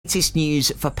latest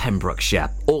news for Pembrokeshire.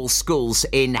 All schools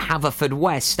in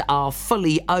Haverfordwest are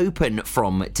fully open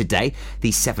from today,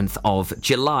 the 7th of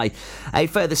July. A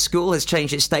further school has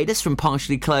changed its status from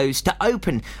partially closed to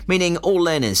open, meaning all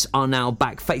learners are now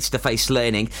back face-to-face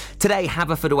learning. Today,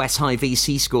 Haverfordwest High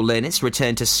VC School learners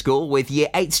return to school, with Year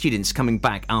 8 students coming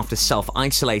back after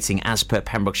self-isolating as per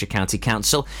Pembrokeshire County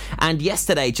Council. And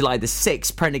yesterday, July the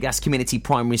 6th, Prendergast Community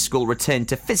Primary School returned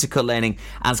to physical learning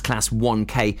as Class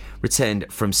 1K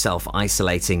returned from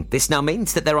self-isolating. This now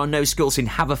means that there are no schools in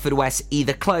Haverfordwest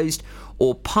either closed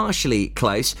or partially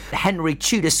closed. Henry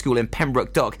Tudor School in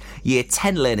Pembroke Dock, Year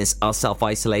 10 learners are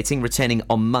self-isolating, returning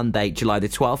on Monday, July the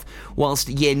 12th, whilst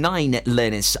Year 9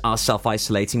 learners are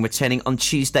self-isolating, returning on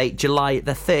Tuesday, July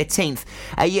the 13th.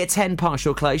 A Year 10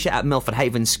 partial closure at Milford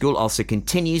Haven School also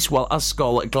continues, while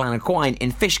Uscol Glanaquine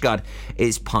in Fishguard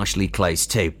is partially closed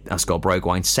too. Uscol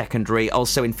Brogwine Secondary,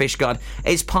 also in Fishguard,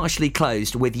 is partially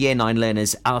closed, with Year 9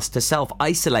 learners asked to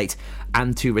self-isolate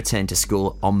and to return to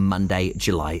school on Monday,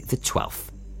 July the 12th.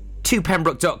 Two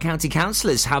Pembroke Dock County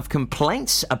councillors have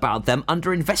complaints about them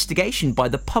under investigation by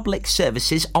the Public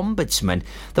Services Ombudsman.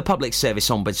 The Public Service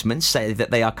Ombudsman say that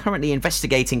they are currently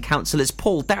investigating councillors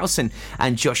Paul Dowson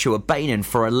and Joshua Bainan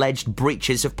for alleged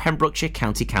breaches of Pembrokeshire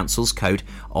County Council's Code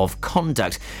of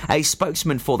Conduct. A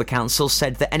spokesman for the council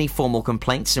said that any formal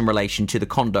complaints in relation to the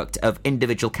conduct of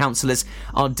individual councillors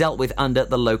are dealt with under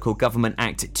the Local Government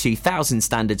Act 2000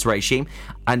 standards regime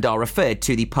and are referred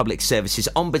to the Public Services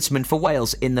Ombudsman for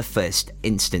Wales in the first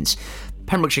instance.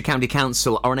 Pembrokeshire County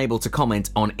Council are unable to comment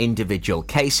on individual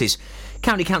cases.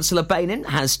 County Councillor Bainan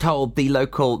has told the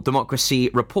Local Democracy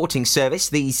Reporting Service,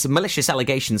 "These malicious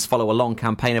allegations follow a long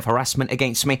campaign of harassment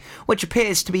against me, which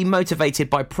appears to be motivated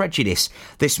by prejudice.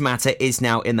 This matter is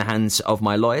now in the hands of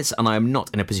my lawyers, and I am not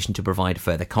in a position to provide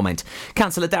further comment."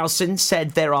 Councillor Dowson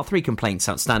said there are 3 complaints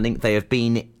outstanding. They have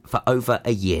been for over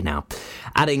a year now,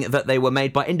 adding that they were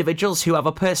made by individuals who have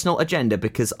a personal agenda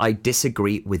because I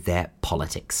disagree with their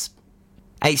politics.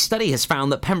 A study has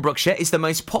found that Pembrokeshire is the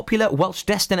most popular Welsh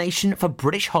destination for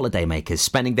British holidaymakers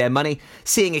spending their money,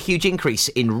 seeing a huge increase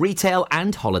in retail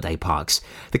and holiday parks.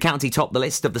 The county topped the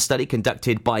list of the study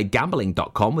conducted by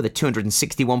Gambling.com, with a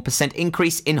 261%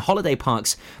 increase in holiday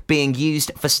parks being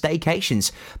used for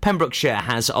staycations. Pembrokeshire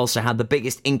has also had the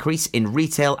biggest increase in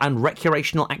retail and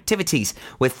recreational activities,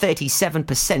 with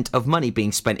 37% of money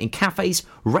being spent in cafes,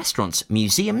 restaurants,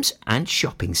 museums and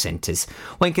shopping centres.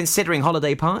 When considering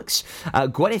holiday parks,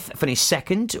 Gwynedd finished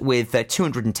second with a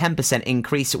 210%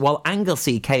 increase, while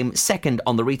Anglesey came second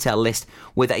on the retail list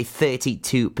with a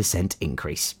 32%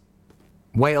 increase.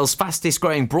 Wales'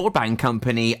 fastest-growing broadband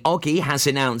company, Oggy, has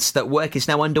announced that work is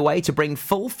now underway to bring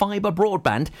full fibre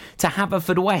broadband to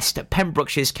Haverfordwest.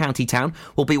 Pembrokeshire's county town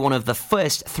will be one of the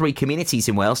first 3 communities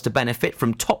in Wales to benefit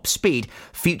from top-speed,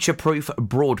 future-proof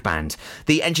broadband.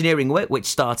 The engineering work, which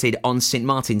started on St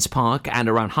Martin's Park and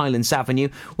around Highlands Avenue,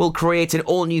 will create an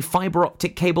all-new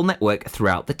fibre-optic cable network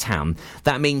throughout the town.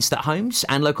 That means that homes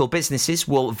and local businesses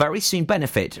will very soon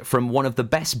benefit from one of the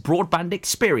best broadband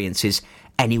experiences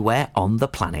anywhere on the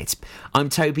planet. I'm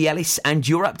Toby Ellis, and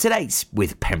you're up to date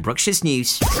with Pembrokeshire's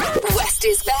news. West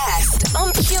is best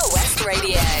on Pure West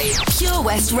Radio. Pure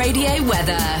West Radio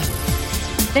weather.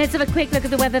 Let's have a quick look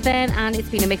at the weather then, and it's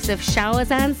been a mix of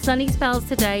showers and sunny spells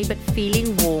today, but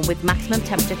feeling warm with maximum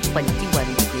temperature 21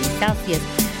 degrees Celsius.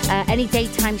 Any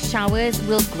daytime showers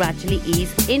will gradually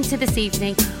ease into this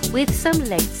evening with some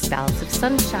late spells of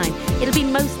sunshine. It'll be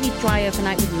mostly dry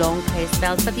overnight with long clear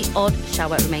spells, but the odd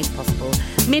shower remains possible.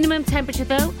 Minimum temperature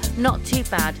though, not too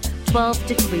bad, 12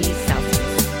 degrees Celsius.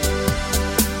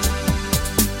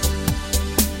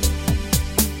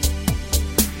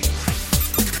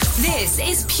 This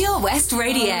is Pure West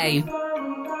Radio.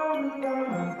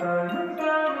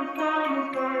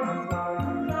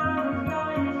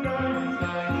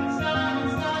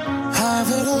 Have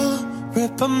it all,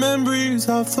 rip our memories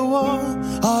off the wall.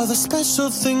 All the special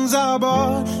things I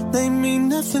bought, they mean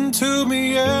nothing to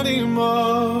me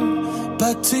anymore.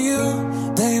 But to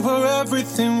you, they were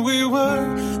everything we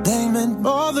were. They meant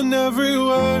more than every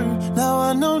word. Now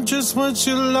I know just what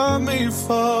you love me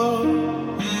for.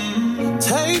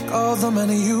 Take all the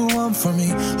money you want from me.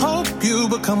 Hope you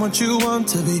become what you want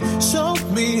to be. Show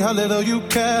me how little you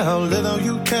care, how little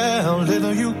you care, how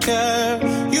little you care.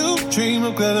 You dream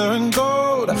of glitter and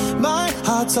gold. My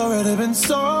heart's already been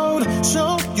sold.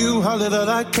 Show you how little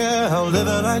I care, how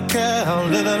little I care, how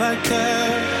little I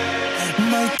care.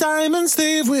 My diamonds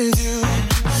leave with you.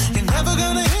 You're never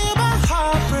gonna hear my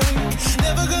heart break.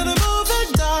 Never gonna move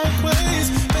the dark ways.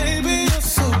 Baby, you're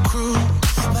so cruel.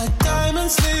 My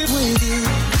diamonds leave with you.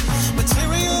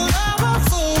 Material never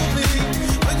fool me.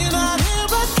 When you're not here,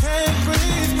 I can't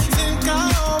breathe.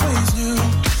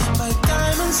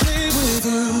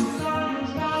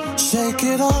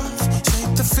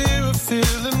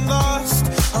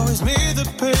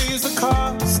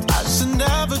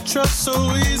 trust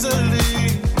so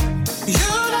easily. You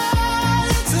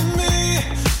lied to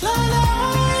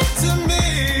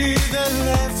me, then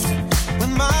left with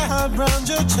my heart round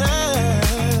your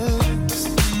chest.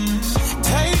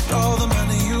 Take all the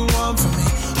money you want from me.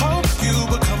 Hope you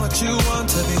become what you want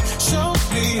to be. Show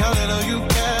me how little you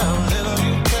care, little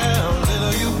you care,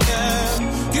 little you care.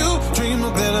 You dream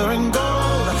of glitter and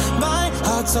gold. My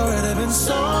heart's already been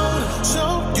sold.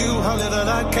 Show you how little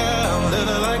I care,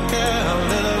 little I care,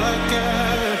 little I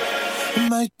care.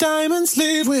 My diamonds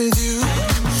leave with you.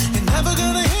 You're never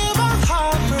gonna hear my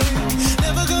heart break.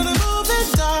 Never gonna move in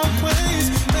dark ways.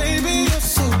 Baby, you're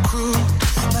so cruel.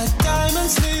 My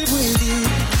diamonds leave with you.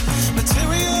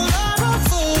 Material love will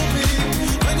fool me.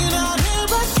 When you're not here,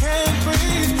 I can't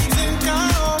breathe. Think I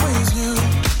always knew.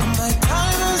 My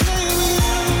diamonds leave with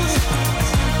you.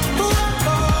 Ooh,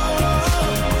 oh, oh.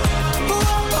 Ooh,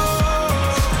 oh, oh.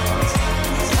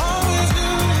 Always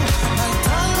knew. My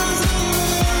diamonds leave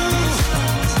with you.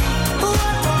 Ooh,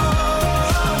 oh, oh.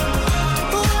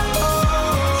 Ooh, oh, oh.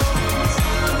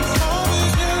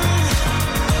 Always knew.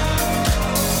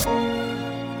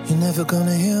 You're never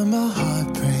gonna hear my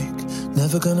heart break.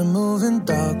 Never gonna move in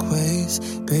dark ways.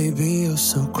 Baby, you're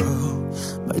so cruel.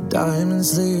 My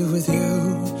diamonds leave with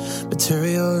you.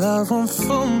 Material love won't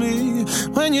fool me.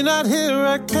 When you're not here,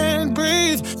 I can't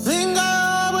breathe. Think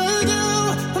I always do.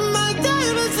 My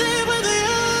diamonds leave with you.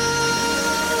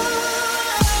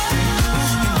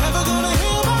 You're never gonna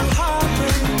hear my heart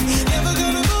break. Never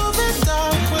gonna move in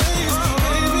dark ways.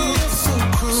 Baby, you're so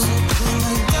cruel.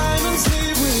 My diamonds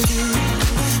leave with you.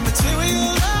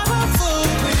 Material love won't fool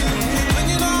me. When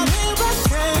you're not here, I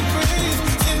can't breathe.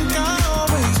 Think I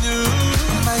always knew.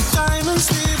 My diamonds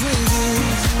leave with you.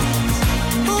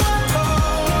 Ooh, oh, oh.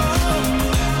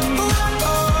 Ooh, oh,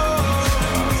 oh.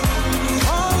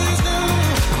 Always knew.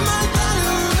 My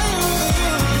diamonds leave with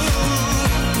you.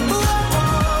 Ooh, oh, oh.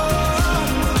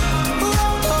 Ooh,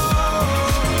 oh, oh.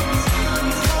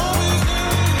 Always knew.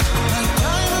 My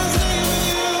diamonds leave with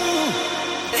you.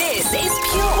 This is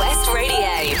Pure West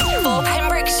Radio for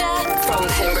Pembrokeshire from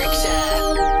Pembrokeshire.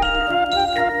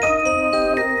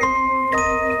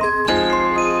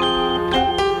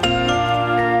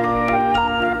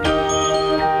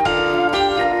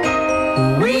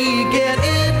 We get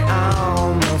it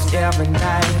almost every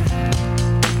night.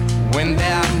 When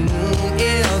that moon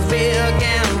is big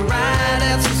and bright,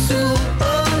 it's a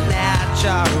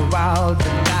supernatural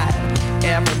delight.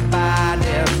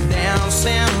 Everybody's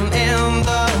dancing in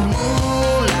the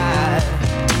moonlight.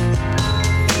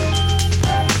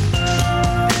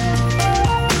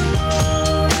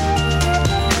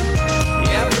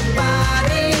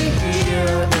 Everybody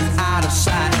here is out of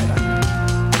sight.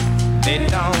 They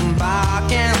don't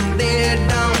bark and they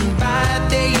don't bite.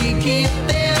 They keep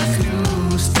their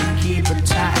clues to keep it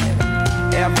tight.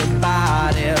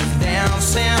 Everybody's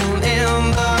dancing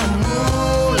in the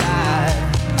moonlight.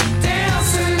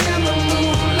 Dancing in the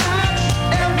moonlight.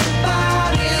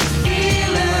 Everybody's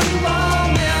feeling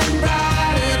warm and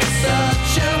bright. It's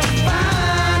such a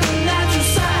fine and natural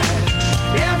sight.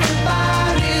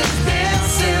 Everybody's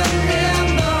dancing in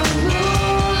the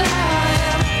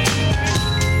moonlight.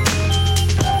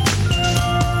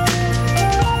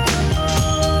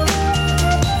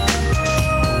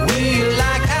 We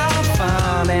like our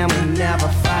fun and we never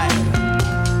fight.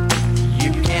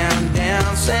 You can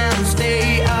dance and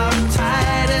stay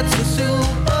uptight. It's a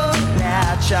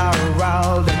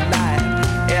supernatural delight.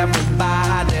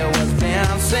 Everybody was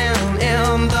dancing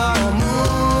in the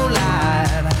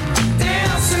moonlight.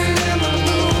 Dancing in the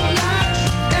moonlight.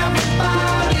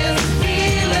 Everybody's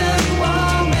feeling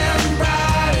warm and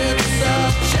bright. It's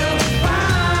such a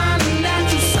fine and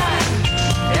natural sight.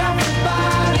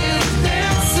 Everybody's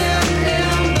dancing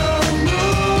in the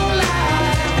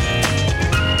moonlight.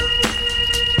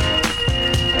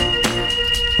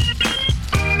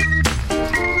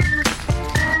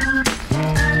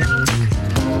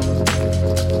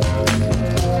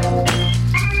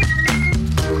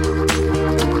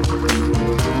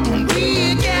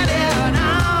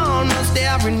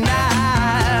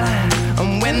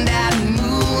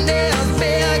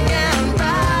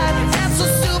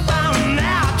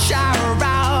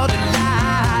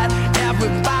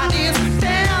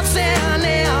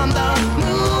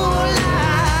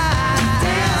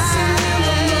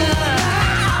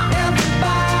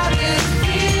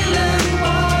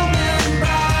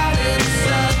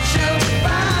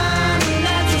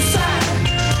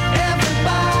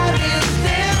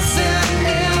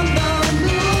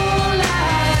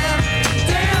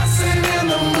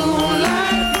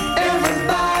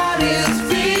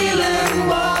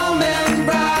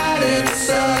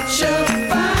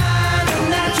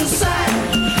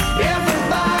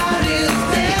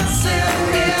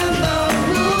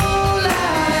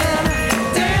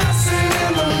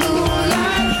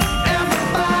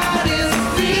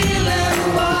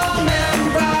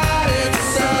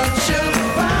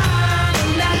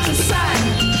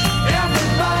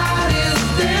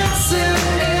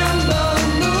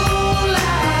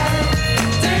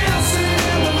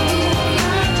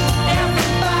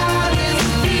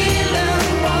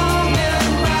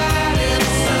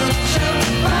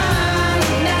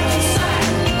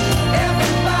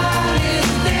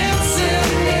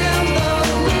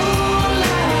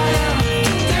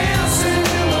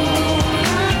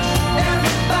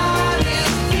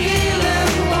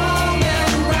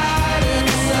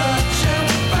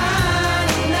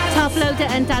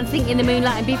 Dancing in the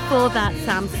Moonlight, and before that,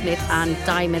 Sam Smith and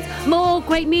Diamonds. More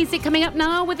great music coming up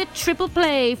now with a triple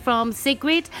play from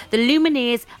Sigrid, the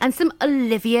Lumineers, and some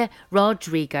Olivia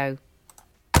Rodrigo.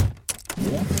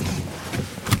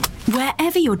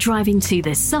 Wherever you're driving to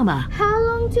this summer, How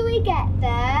long till we get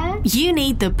there? you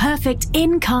need the perfect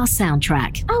in-car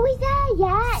soundtrack. Are we there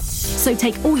yet? So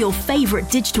take all your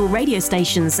favourite digital radio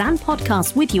stations and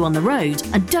podcasts with you on the road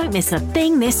and don't miss a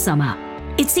thing this summer.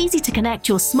 It's easy to connect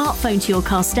your smartphone to your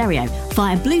car stereo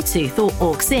via Bluetooth or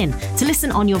aux-in to listen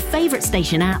on your favourite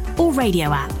station app or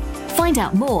radio app. Find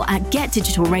out more at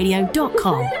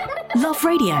getdigitalradio.com. Love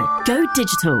radio. Go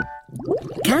digital.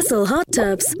 Castle Hot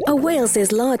Tubs are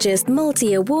Wales's largest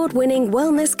multi-award-winning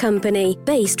wellness company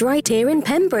based right here in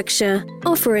Pembrokeshire,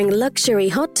 offering luxury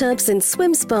hot tubs and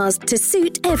swim spas to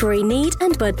suit every need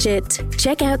and budget.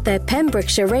 Check out their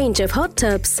Pembrokeshire range of hot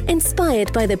tubs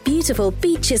inspired by the beautiful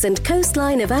beaches and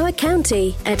coastline of our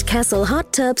county at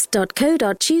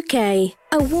castlehottubs.co.uk.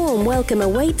 A warm welcome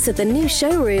awaits at the new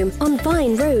showroom on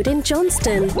Vine Road in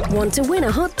Johnston. Want to win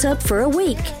a hot tub for a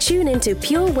week? Tune into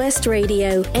Pure West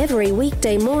Radio every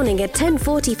weekday morning at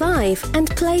 10:45 and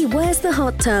play Where's the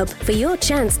Hot Tub for your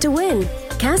chance to win.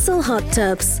 Castle Hot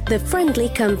Tubs, the friendly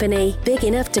company, big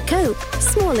enough to cope,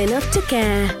 small enough to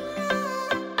care.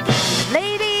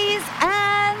 Ladies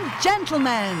and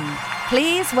gentlemen,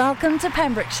 please welcome to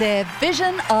Pembrokeshire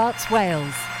Vision Arts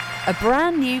Wales, a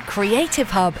brand new creative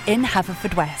hub in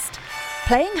Haverfordwest,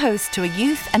 playing host to a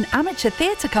youth and amateur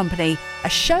theatre company, a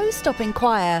show-stopping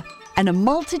choir, and a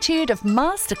multitude of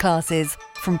masterclasses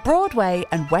from Broadway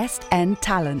and West End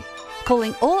talent,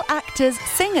 calling all actors,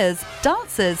 singers,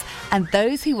 dancers, and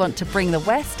those who want to bring the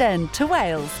West End to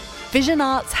Wales. Vision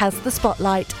Arts has the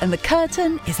spotlight and the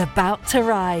curtain is about to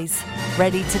rise.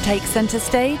 Ready to take centre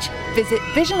stage? Visit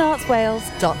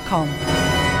visionartswales.com.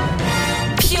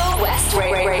 Pure West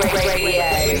Radio.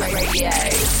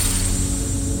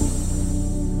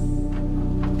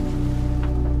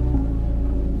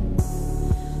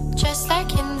 Just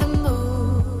like in the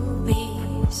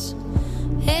movies,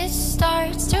 it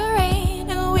starts to rain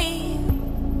and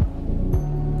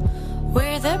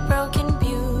we're the broken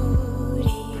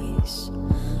beauties,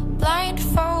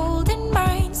 blindfolded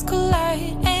minds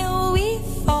collide and we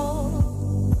fall.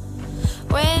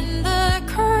 When the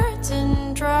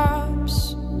curtain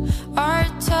drops, our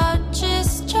touch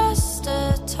is just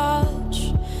a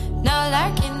touch, not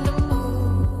like in the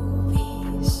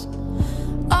movies.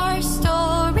 Our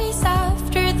stories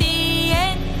after the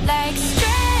end, like strangers,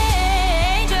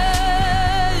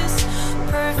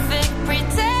 perfect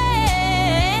pretenders.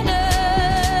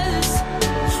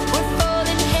 We're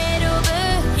falling head over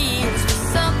heels for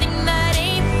something that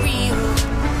ain't real.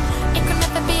 It could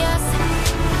never be us,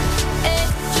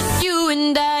 it's just you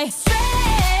and I.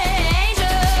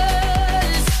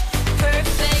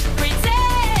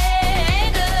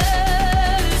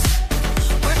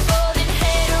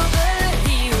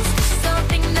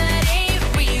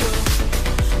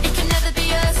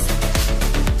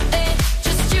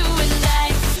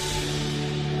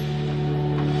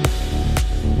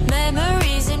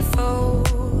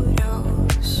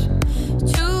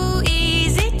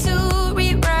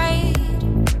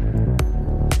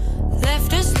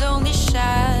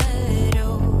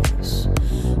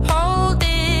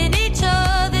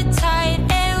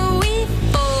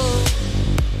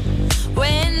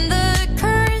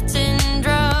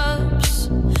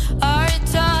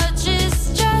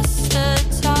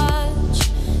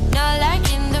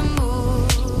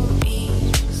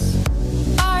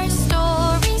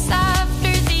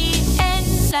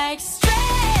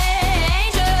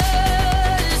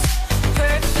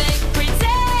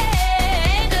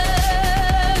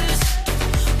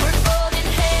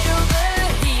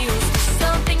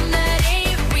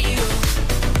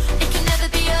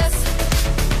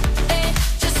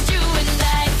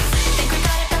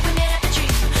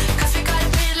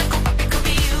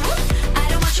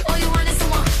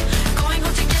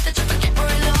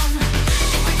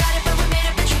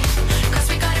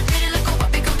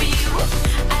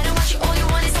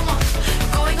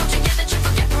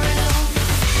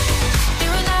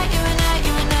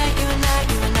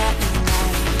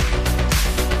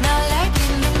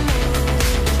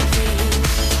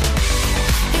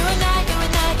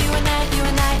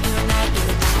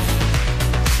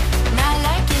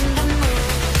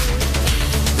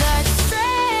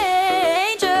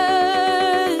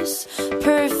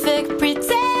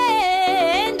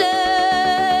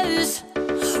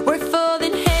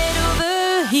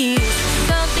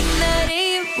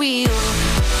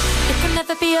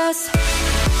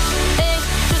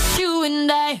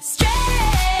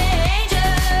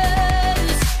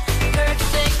 Strangers,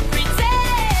 perfect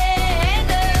pretenders.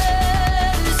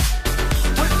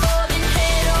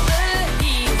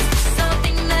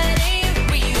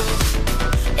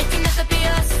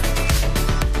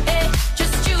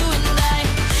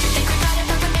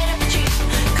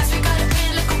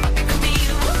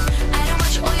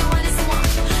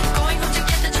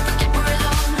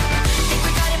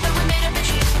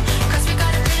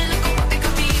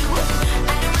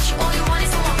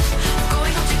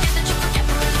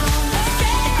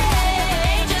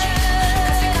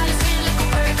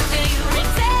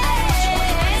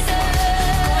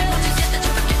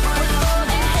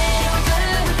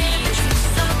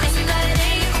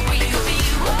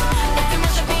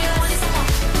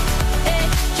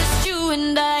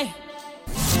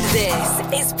 This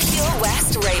is Pure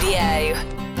West Radio.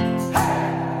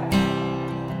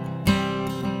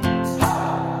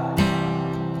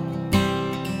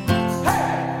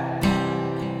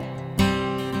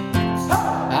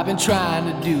 I've been trying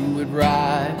to do it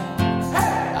right.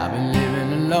 I've been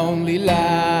living a lonely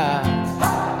life.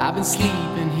 I've been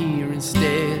sleeping here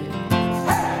instead.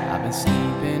 I've been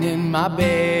sleeping in my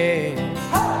bed.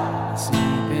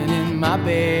 Sleeping in my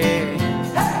bed.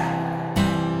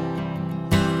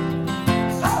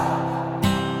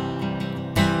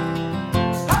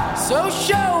 So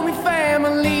show me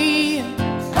family,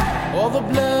 all the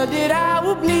blood that I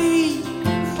will bleed.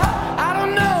 I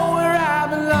don't know where I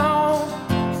belong.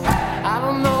 I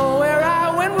don't know where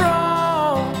I went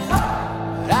wrong,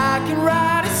 but I can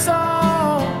write a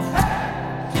song.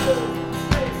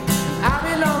 I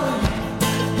belong with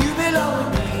you, you belong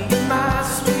with me, my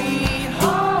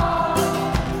sweetheart.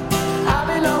 I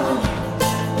belong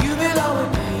with you, you belong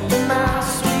with me, my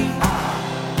sweetheart.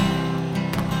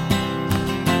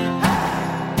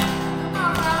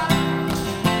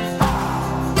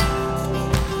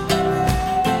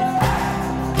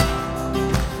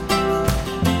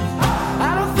 I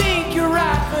don't think you're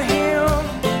right for him.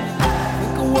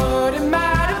 Think of what it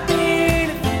might have been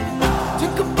if you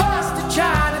took a bus to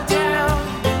Chinatown.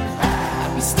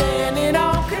 I'd be standing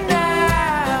on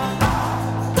Canal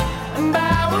and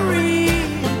Bowery.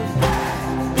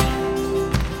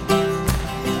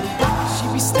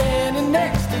 She'd be standing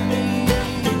next to me.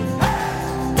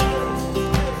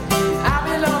 I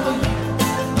belong with you,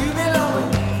 you belong with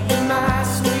me, my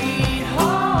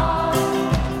sweetheart.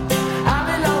 I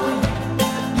belong with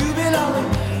you, you belong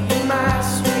with me, my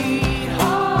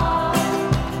sweetheart.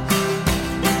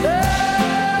 Love,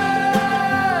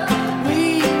 we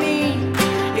need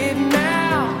it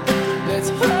now. Let's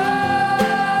focus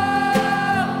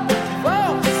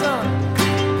on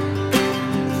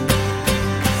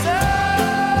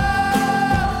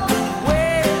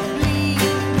somewhere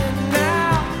bleeding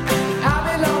now. I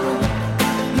belong with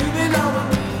you, you belong with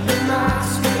me, my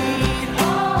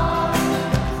sweetheart.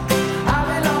 I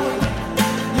belong with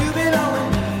you, you belong with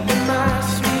me, my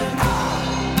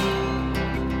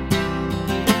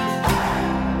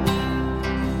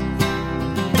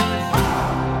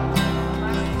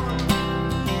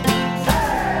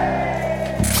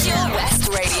Pure West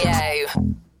Radio.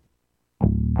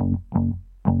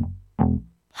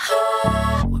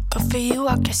 But for you, I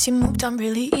guess you moved on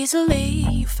really easily.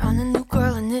 You found a new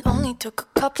girl and it only took a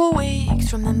couple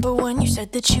weeks. Remember when you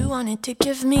said that you wanted to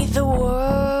give me the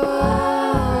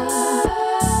world?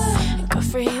 And good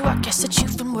for you, I guess that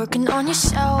you've been working on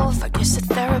yourself. I guess the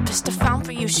therapist I found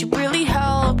for you, she really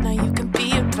helped. Now you can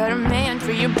be a better man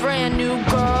for your brand new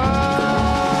girl.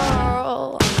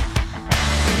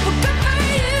 Well, good for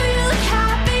you, you look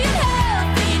happy and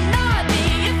healthy, not me.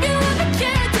 If you ever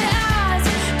cared to ask,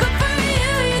 good for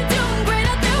you, you're doing great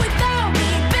out there without me,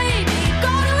 baby.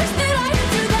 Gotta wish that I could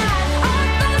do that. I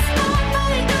lost my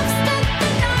mind, I've spent the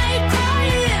night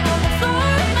crying on the floor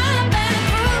of my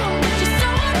bedroom. But you're so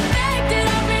unaffected,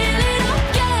 I really don't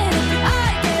get it. I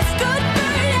guess good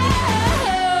for you.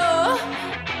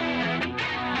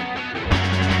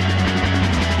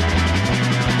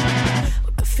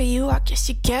 Good for you, I guess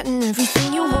you're getting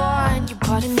everything you want. You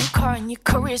bought a new car and your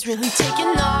career's really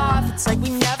taking off. It's like we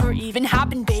never even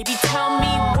happened, baby. Tell me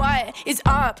what is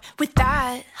up with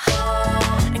that?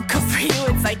 And good for you,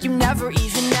 it's like you never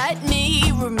even met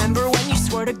me. Remember when you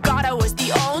swore to God I was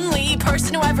the only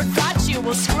person who ever got you?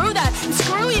 Well, screw that and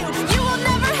screw you. You will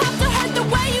never have to hurt the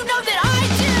way you know that I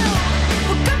do.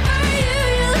 Well, good for you,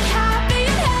 you look happy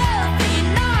and healthy,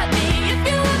 not me. If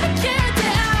you ever cared to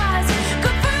ask,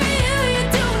 good for you,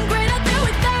 you're doing great out there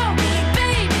without me,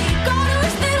 baby. Gotta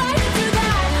wish that I could do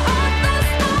that. I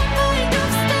lost my mind,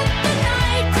 I've spent the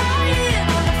night crying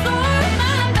on the floor of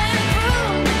my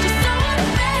bedroom. But you're so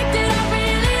unaffected, I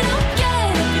really don't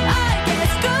get it. I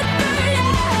guess good for you.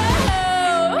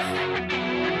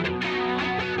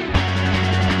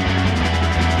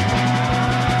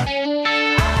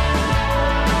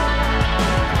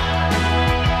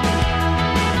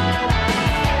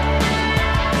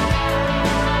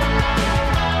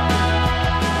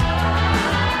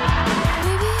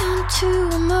 Maybe I'm too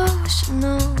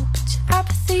emotional, but your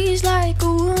apathy's like a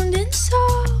wounded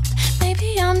soul.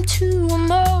 Maybe I'm too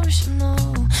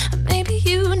emotional, or maybe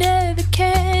you never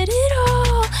cared at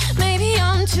all. Maybe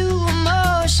I'm too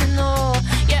emotional,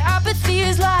 your apathy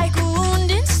is like a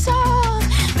wounded soul.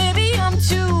 Maybe I'm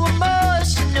too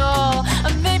emotional,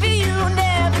 or maybe you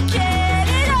never cared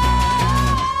at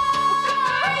all. Good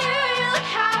for you, you look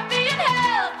happy and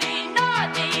healthy, not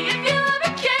me. If you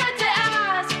ever cared to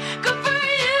ask, good for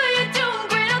you, you're doing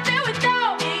great out there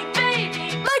without me,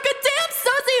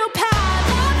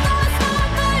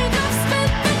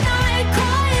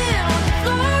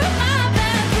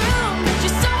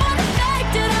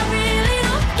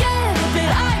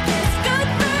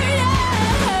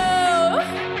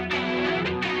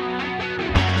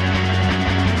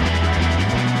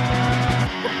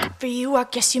 you, I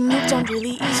guess you moved on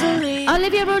really easily.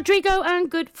 Olivia Rodrigo and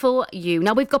Good For You.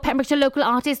 Now, we've got Pembrokeshire Local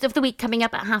Artist of the Week coming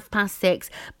up at 6:30.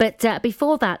 But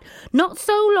before that, not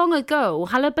so long ago,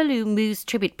 Hullabaloo Moose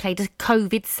Tribute played a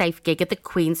COVID-safe gig at the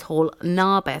Queen's Hall,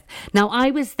 Narberth. Now,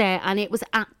 I was there and it was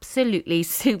absolutely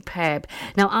superb.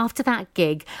 Now, after that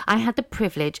gig, I had the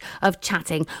privilege of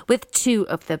chatting with two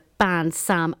of the band,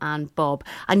 Sam and Bob,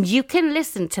 and you can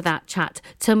listen to that chat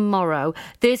tomorrow,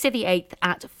 Thursday the 8th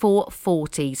at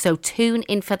 4:40, so tune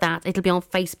in for that. It'll be on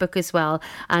Facebook as well,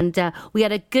 and we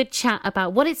had a good chat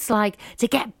about what it's like to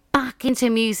get back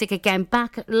into music again,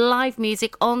 back live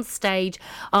music on stage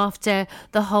after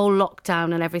the whole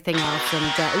lockdown and everything else, and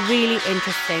a really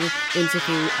interesting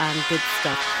interview and good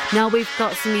stuff. Now we've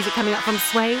got some music coming up from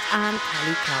Suede and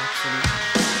Kelly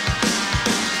Clarkson.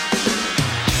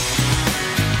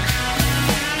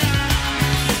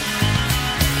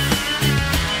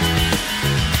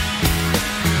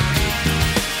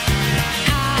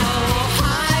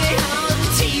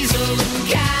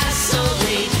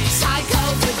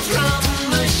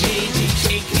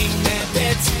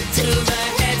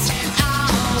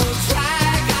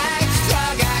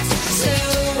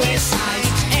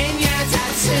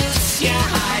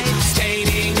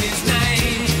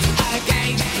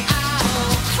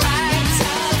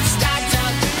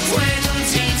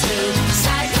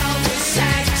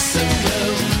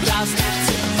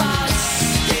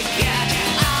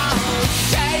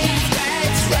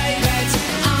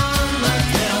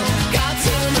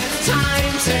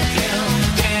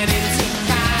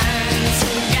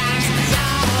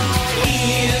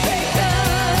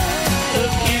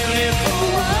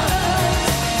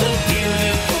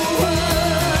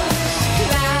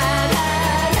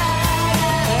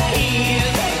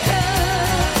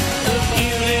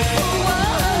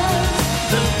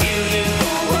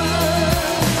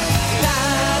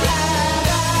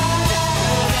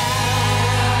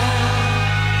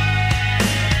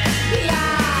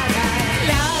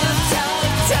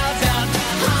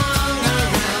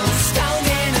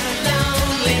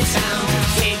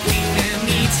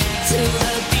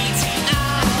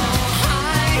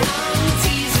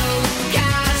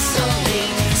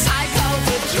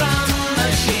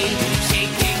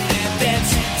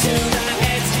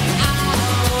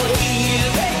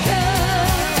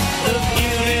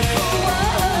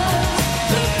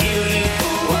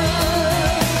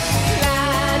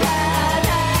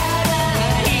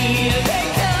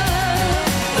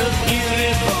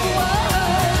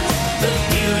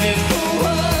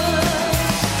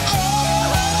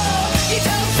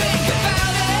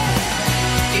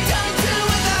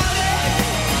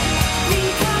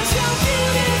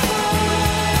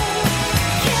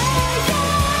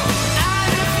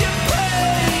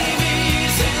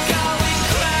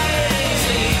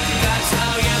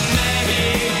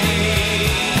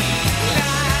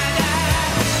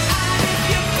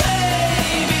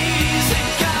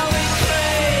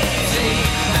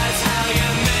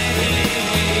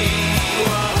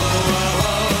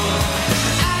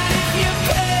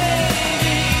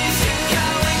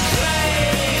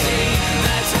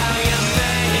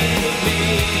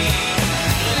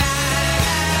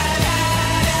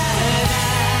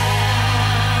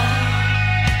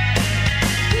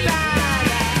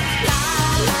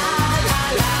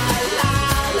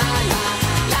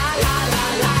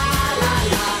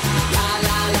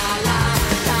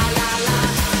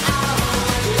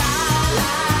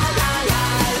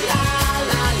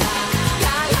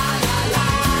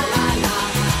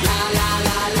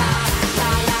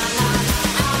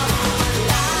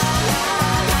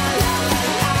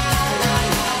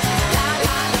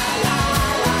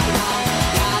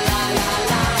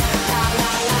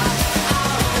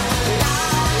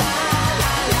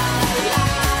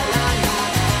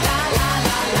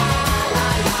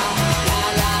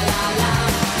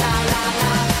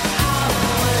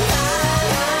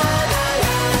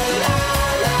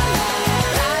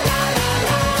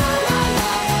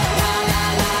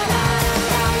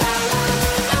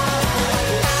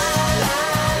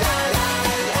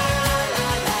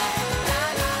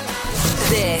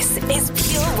 This is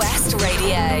Pure West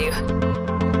Radio.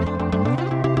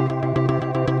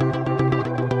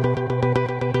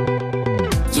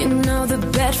 You know the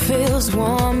bed feels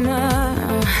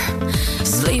warmer,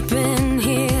 sleeping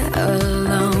here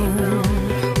alone.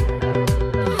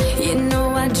 You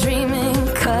know I dream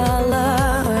in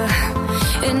color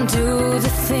and do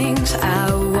the things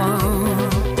I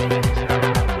want.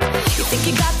 You think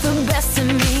you got the best of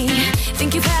me,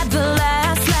 think you've had the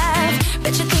last laugh,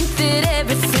 bet you think that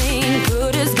everything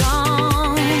good is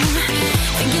gone.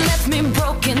 Think you left me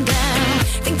broken down,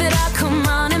 think that I'll come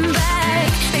running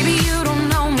back. Maybe you don't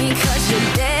know me 'cause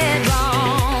you're dead wrong.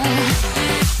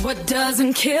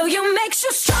 doesn't kill you makes you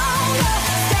stronger.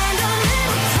 Stand a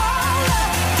little taller.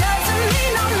 Doesn't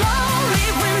mean I'm lonely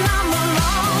when I'm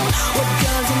alone. What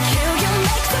doesn't kill you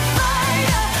makes a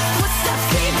fighter.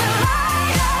 Footsteps even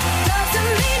lighter.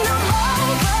 Doesn't mean I'm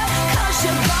over, 'cause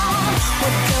you're gone.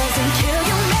 What doesn't kill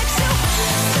you makes you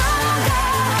stronger,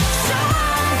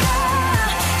 stronger.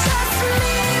 Just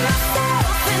me,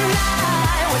 myself, and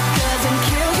I. What doesn't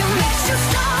kill you makes you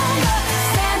stronger.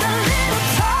 Stand a little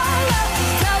taller.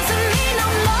 Doesn't mean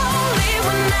I'm lonely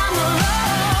when I'm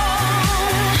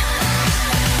alone.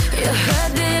 You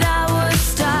heard that I was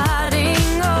starting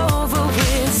over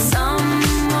with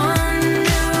someone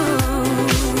new.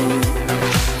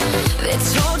 They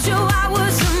told you I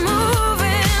was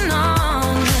moving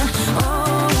on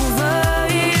over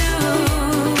you.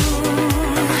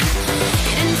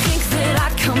 You didn't think that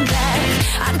I'd come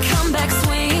back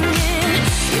swinging.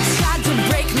 You tried to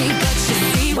break me, but you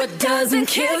see what doesn't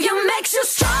kill you makes you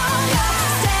stronger.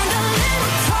 Stand a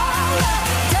little taller.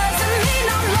 Doesn't mean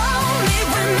I'm lonely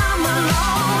when I'm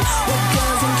alone. What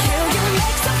doesn't kill you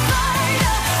makes a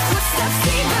fighter. Footsteps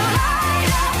even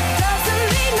lighter. Doesn't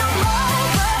mean I'm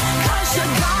over, 'cause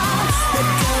you're gone. What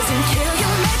doesn't kill you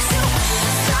makes you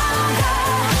stronger,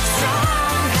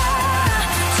 stronger.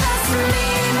 Just me,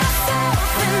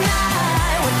 myself, and I.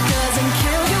 What doesn't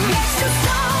kill you makes you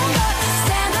stronger.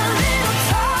 Stand a little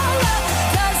taller.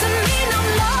 Doesn't mean I'm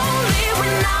lonely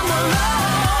when I'm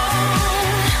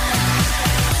alone.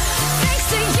 Thanks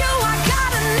to you, I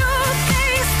got a new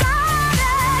thing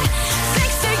started.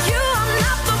 Thanks to you, I'm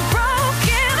not the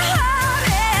broken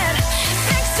hearted.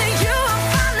 Thanks to you, I'm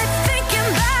finally thinking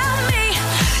about me.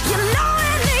 You know,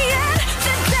 in the end,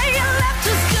 the day you left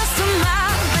was just my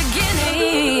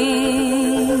beginning.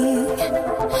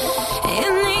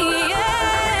 In the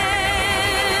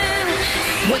end,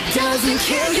 what doesn't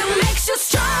kill you makes you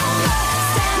stronger.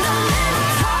 Stand a little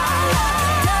taller.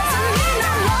 Doesn't mean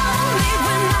I'm lonely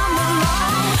when I'm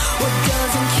alone. What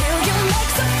doesn't kill you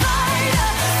makes a fighter.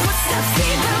 Footsteps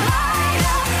even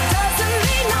lighter. Doesn't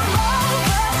mean I'm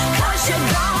over, 'cause you're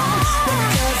gone. What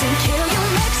doesn't kill you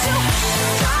makes you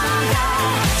stronger,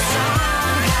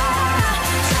 stronger.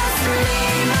 Just me,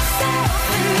 myself,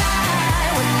 and I.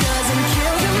 What doesn't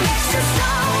kill you makes you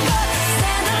stronger.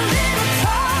 Stand a little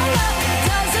taller.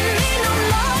 Doesn't mean I'm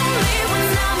lonely when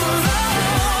I'm alone.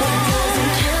 What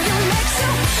doesn't kill you makes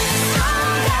you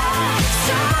stronger,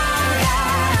 stronger.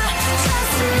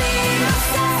 Just me,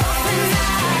 myself, and I.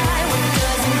 What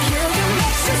doesn't kill you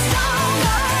makes you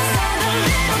stronger. Stand a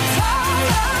little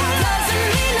taller. Doesn't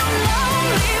mean I'm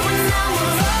lonely when I'm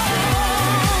alone.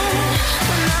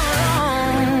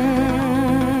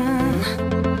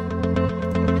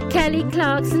 Kelly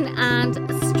Clarkson and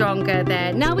Stronger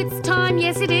there. Now it's time,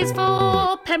 yes it is,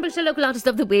 for Pembrokeshire Local Artist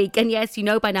of the Week. And yes, you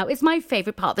know by now, it's my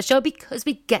favourite part of the show because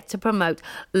we get to promote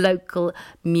local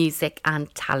music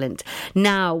and talent.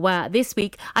 Now, this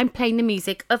week, I'm playing the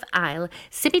music of Ail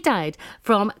Simidaid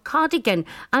from Cardigan,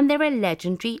 and they're a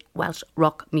legendary Welsh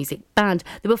rock music band.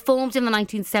 They were formed in the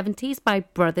 1970s by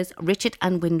brothers Richard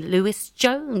and Wyn Lewis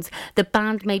Jones. The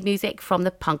band made music from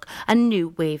the punk and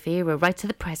new wave era right to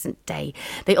the present day.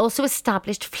 They also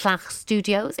established Flach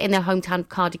Studios in their hometown of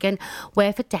Cardigan,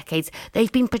 where for decades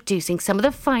they've been producing some of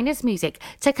the finest music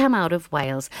to come out of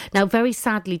Wales. Now, very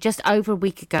sadly, just over a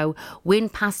week ago, Wyn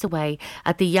passed away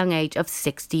at the young age of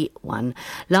 61.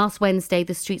 Last Wednesday,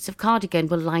 the streets of Cardigan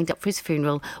were lined up for his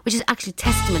funeral, which is actually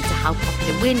testament to how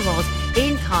popular Wyn was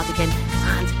in Cardigan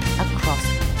and across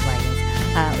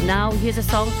Wales. Now, here's a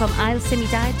song from Ail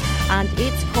Simidaid, and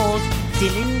it's called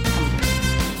Dilyn Cymru.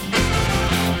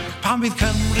 Pan bydd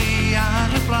Cymru ar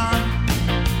y blaen,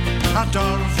 a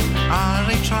dorf ar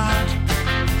ei trad,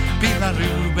 bydd na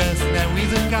rhywbeth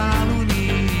newydd yn galw ni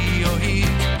o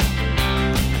hyd.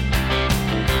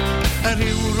 Yr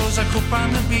Euros a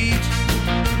cwpan y byd,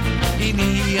 i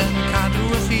ni yn cadw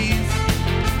y ffydd.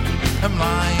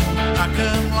 Ymlaen ac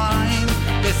ymlaen,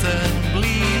 byth yn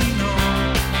blin o.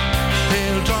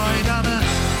 Pêl-droed ar y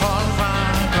porfa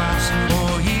glas, o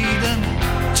hyd yn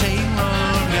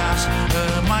teimlo'r ias. Y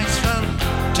maes fel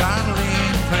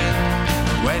darlun pren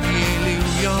wedi ei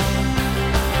liwio.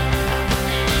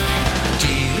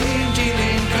 Dilyn,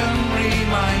 dilyn Cymru,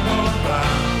 mae mor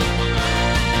braf.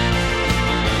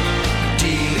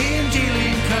 Dilyn,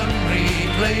 dilyn Cymru,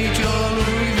 pleidiol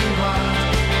wydd i'w wlad.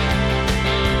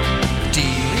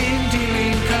 Dilyn,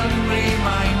 dilyn Cymru,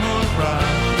 mae mor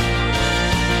braf.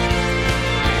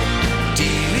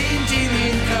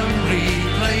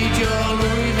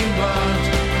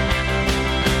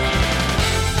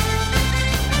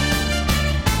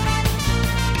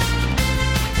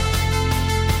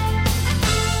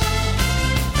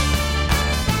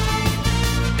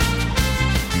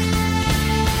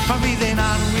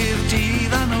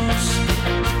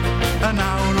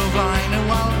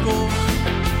 walgwch,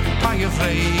 pa y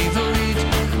freuddwyd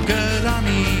gyda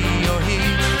ni o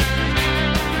hyd.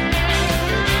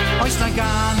 Oes na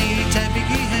gan i tebyg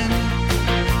i hyn,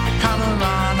 cael y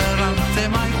lan yr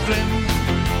anthemau grym,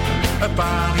 y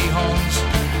bari hons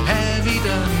hefyd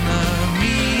yn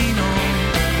ymuno.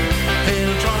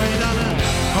 Pêl-droed ar y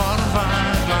porfa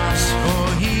glas o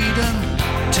hyd yn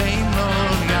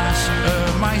teimlo'r ias, y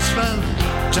maes fel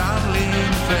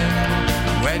darlun ffyn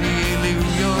wedi ei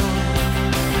liwio.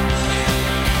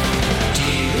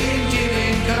 Dilyn,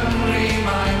 dilyn Cymru,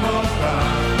 mae mor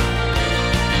braf.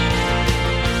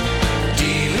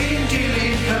 Dilyn,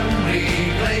 dilyn Cymru,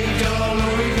 gleidiol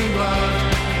wyf i'n gwlad.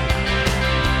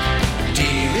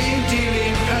 Dilyn,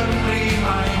 dilyn Cymru,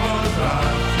 mae mor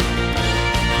braf.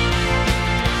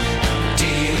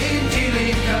 Dilyn,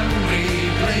 dilyn Cymru,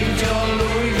 gleidiol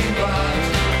wyf i'n gwlad.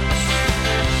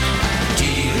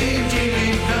 Dilyn,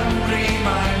 dilyn Cymru,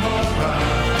 mae mor braf.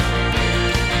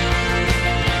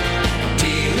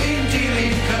 Dilyn,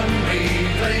 dilyn Cymru,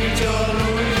 gleidiol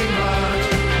wyf i'n gwlad.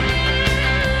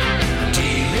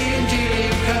 Dilyn,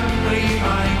 dilyn Cymru,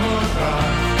 mae mor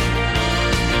braf.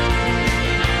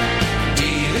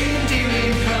 Dilyn,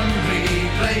 dilyn Cymru,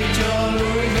 gleidiol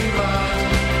wyf i'n gwlad.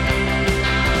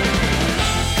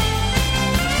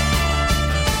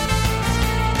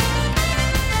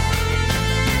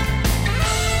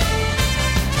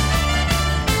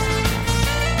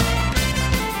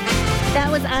 That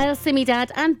was I'll Simi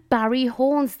Dad and Barry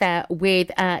Horns there with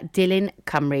Dylan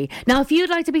Cymru. Now, if you'd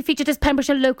like to be featured as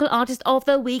Pembrokeshire Local Artist of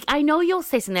the Week, I know you're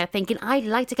sitting there thinking, I'd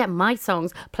like to get my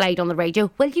songs played on the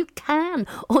radio. Well, you can.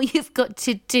 All you've got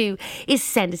to do is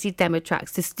send us your demo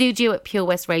tracks to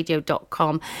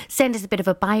studio@purewestradio.com. Send us a bit of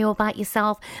a bio about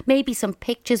yourself, maybe some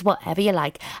pictures, whatever you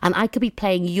like, and I could be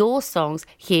playing your songs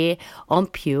here on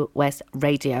Pure West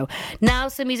Radio. Now,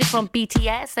 some music from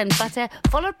BTS and Butter,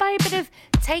 followed by a bit of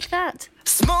Take That.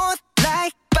 Smooth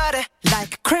like butter,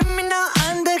 like a criminal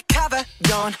undercover.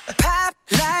 Don't pop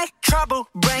like trouble,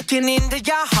 breaking into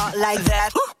your heart like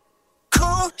that.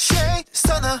 Cool shade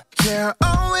stunner, yeah,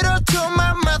 owe it all to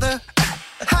my mother.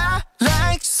 Hot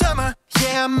like summer,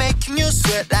 yeah, I'm making you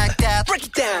sweat like that. Break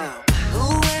it down.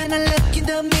 Ooh, when I look in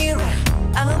the mirror,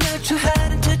 I'm not too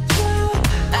hard to do.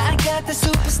 I got the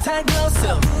superstar glow,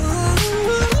 so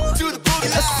ooh, to the boogie.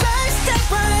 A side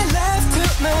step right left to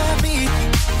my beat.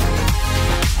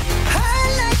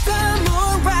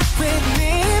 Rock with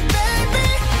me, baby.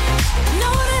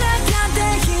 Know that I got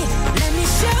that heat. Let me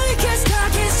show you, 'cause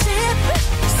talk is cheap.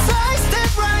 Side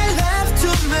step right left to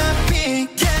my beat.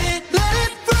 Get it, let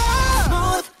it roll.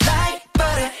 Smooth like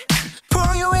butter.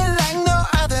 Pour you in like no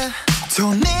other.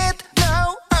 Don't need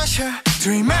no usher to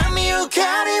remind me you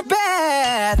got it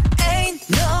bad. Ain't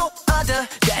no other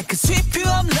that can sweep you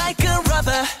up like a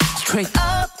rubber. Straight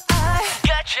up, I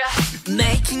gotcha.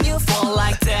 Making you fall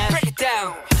like that. Break it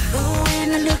down.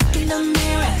 When I look in the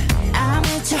mirror, I'm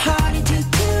at your heart into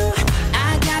two.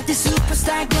 I got the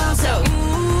superstar glow, so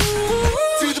ooh,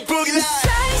 to the boogie line.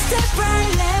 Side step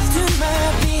right left to my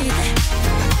beat.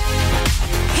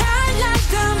 I like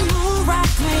the moon,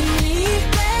 rock with me,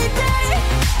 baby.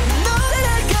 Know that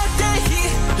I got that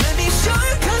heat. Let me show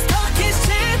you, 'cause talk is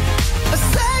cheap. A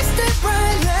side step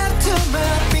right left to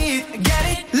my beat. Get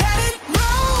it, let it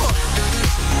roll.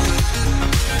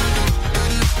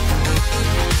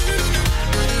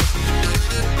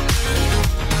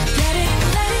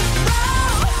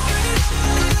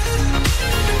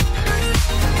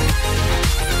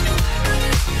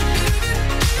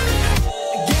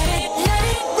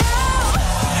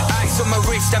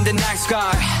 I'm the nice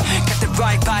guy. Got the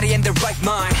right body and the right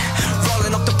mind.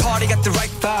 Rolling up the party, got the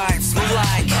right vibes. Move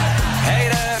like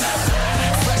haters.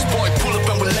 Fresh boy, pull up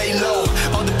and we lay low.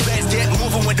 All the players get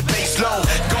moving with the bass low.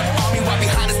 Got the army right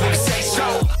behind us when we say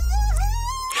so.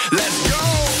 Let's go.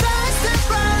 Side step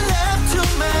right left to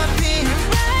my beat.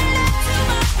 Right left to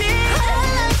my beat. I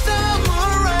like the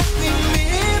moon rock with me,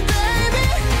 baby.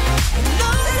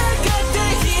 Know that I got the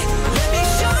heat. Let me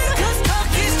show you, 'cause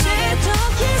talk is cheap.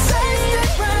 Talk is side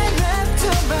step right left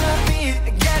to my beat.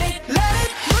 Get it, let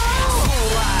it roll. Cool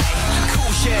light,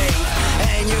 cool shade,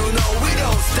 and you know we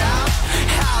don't stop.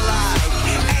 How like,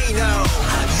 ain't no,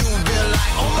 you been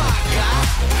like, oh my God.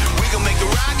 We gon' make the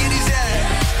rock in his head.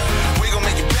 We gon'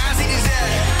 make it bounce in his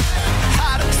head.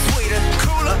 Hotter, sweeter,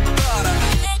 cooler, butter.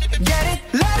 Get it,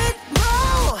 let it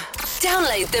roll.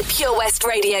 Download the Pure West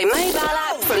Radio mobile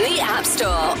app from the App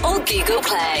Store or Google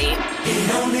Play. It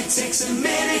only takes a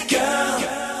minute, girl.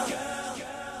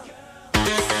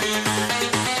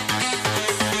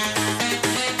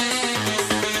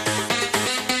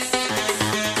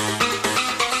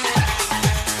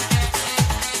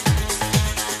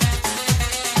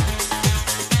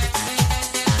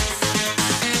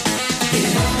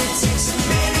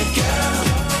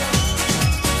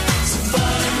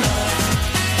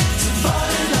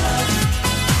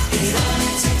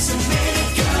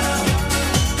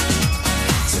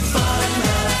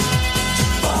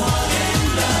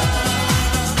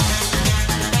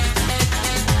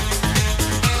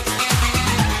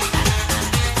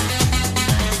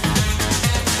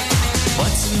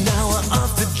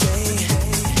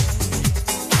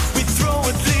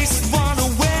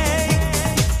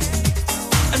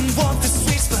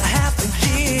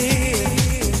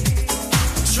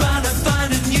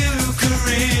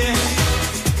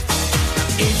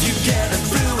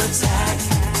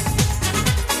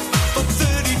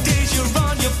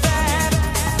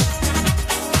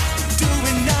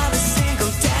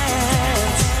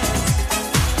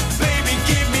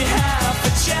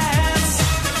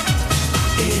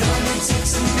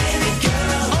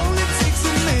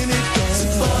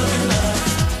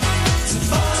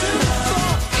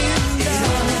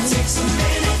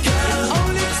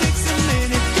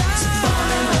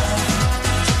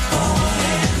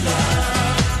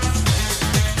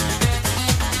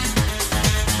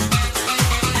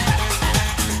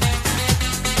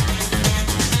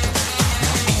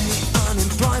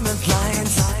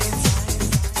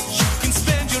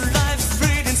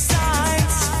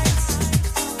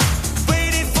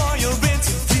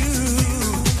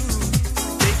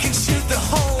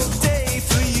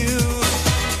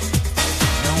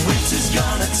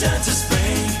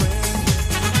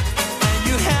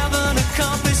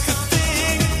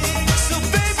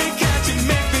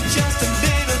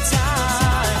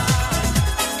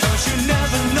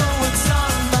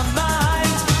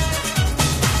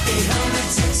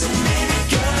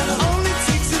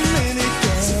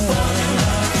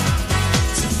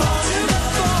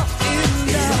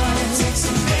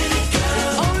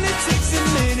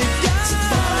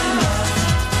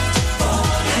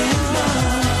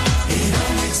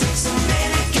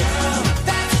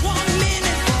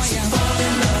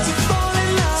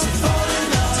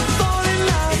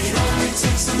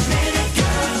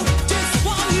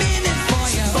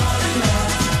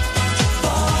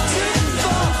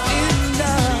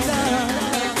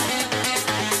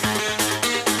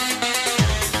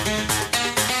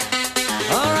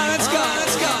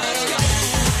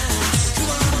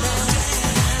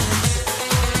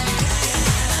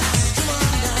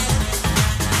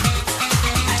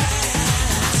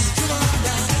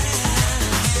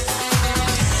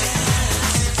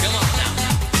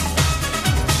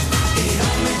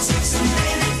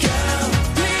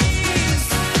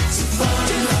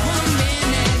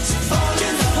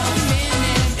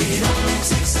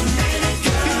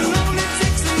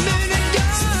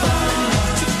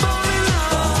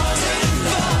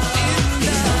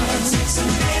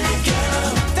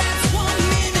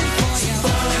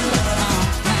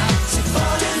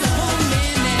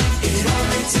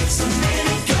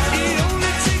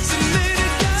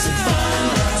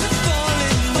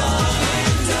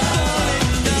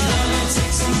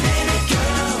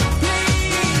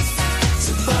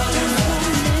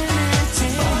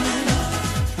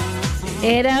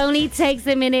 It only takes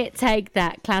a minute, take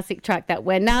that classic track that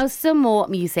we're now some more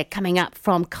music coming up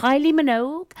from Kylie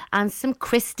Minogue and some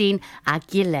Christine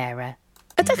Aguilera.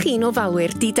 Ydych chi'n ofalwyr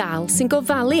di-dal sy'n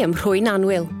gofalu ym rhwy'n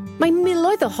anwyl? Mae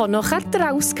miloedd ohonoch ar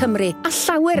draws Cymru a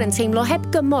llawer yn teimlo heb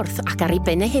gymorth ac ar ei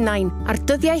ben eu hunain, a'r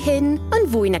dyddiau hyn yn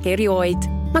fwy nag erioed.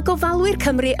 Mae gofalwyr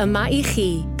Cymru yma i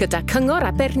chi, gyda cyngor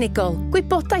abernigol,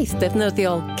 gwybodaeth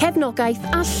defnyddiol, cefnogaeth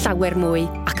a llawer mwy,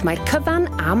 ac mae'r cyfan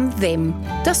am ddim.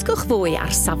 Dysgwch fwy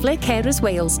ar safle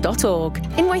carerswales.org.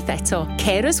 Unwaith eto,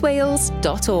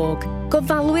 carerswales.org.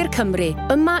 Gofalwyr Cymru,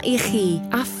 yma i chi,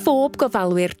 a phob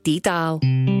gofalwyr di-dal.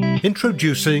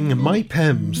 Introducing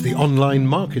MyPems, the online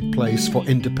marketplace for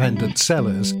independent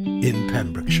sellers in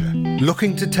Pembrokeshire.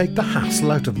 Looking to take the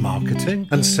hassle out of marketing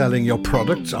and selling your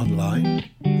products online?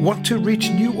 Want to reach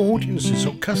new audiences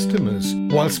or customers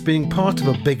whilst being part of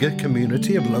a bigger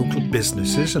community of local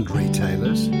businesses and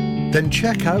retailers? Then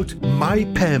check out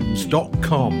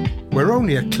mypems.com. We're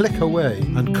only a click away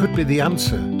and could be the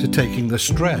answer to taking the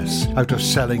stress out of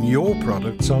selling your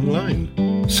products online.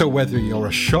 So whether you're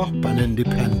a shop, an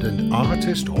independent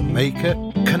artist or maker,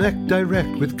 connect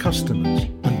direct with customers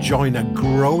and join a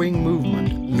growing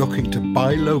movement looking to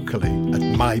buy locally at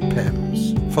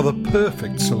MyPems. For the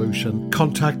perfect solution,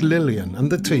 contact Lillian and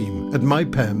the team at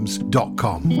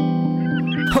mypems.com.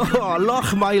 Oh,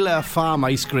 Lochmeyler Farm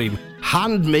Ice Cream.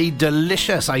 Handmade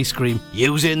delicious ice cream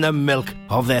using the milk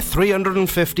of their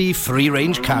 350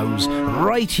 free-range cows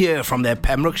right here from their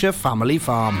Pembrokeshire family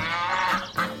farm.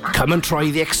 Come and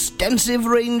try the extensive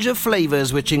range of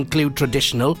flavours which include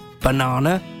traditional,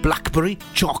 banana, blackberry,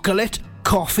 chocolate,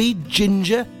 coffee,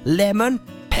 ginger, lemon,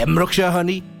 Pembrokeshire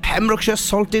honey, Pembrokeshire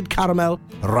salted caramel,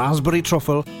 raspberry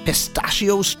truffle,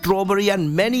 pistachio, strawberry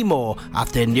and many more at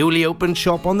their newly opened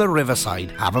shop on the Riverside,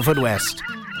 Haverfordwest.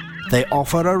 They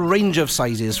offer a range of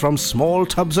sizes from small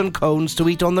tubs and cones to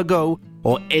eat on the go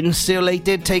or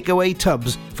insulated takeaway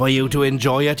tubs for you to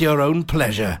enjoy at your own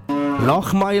pleasure.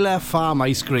 Lochmeyler Farm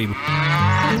Ice Cream.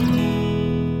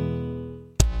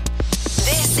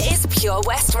 This is Pure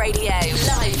West Radio,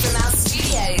 live from our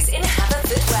studios in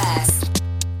Haverfordwest.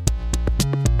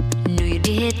 Knew you'd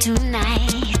be here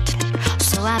tonight,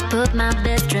 so I put my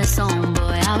best dress on.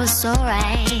 Boy, I was so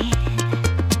right.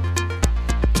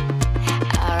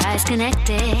 Our eyes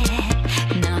connected.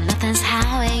 No, nothing's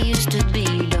how it used to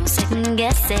be. Don't second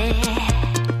guess it.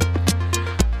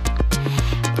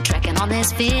 On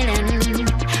this feeling,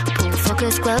 pull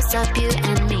focus close up, you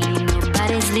and me,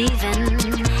 nobody's leaving.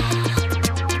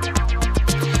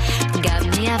 Got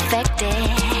me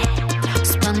affected,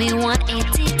 spun me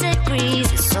 180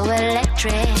 degrees, it's so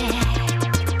electric.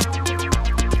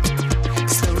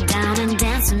 Slow down and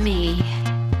dance with me,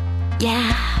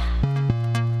 yeah,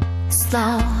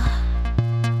 slow.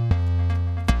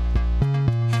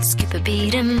 Skip a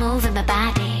beat and move in my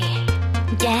body,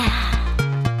 yeah.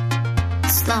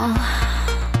 Slow.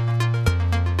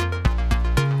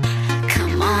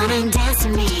 Come on and dance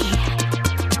with me,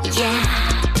 yeah.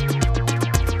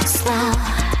 Slow.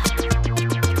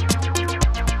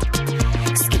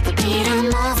 Skip a beat and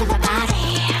move with my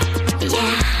body,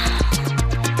 yeah.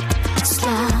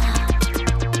 Slow.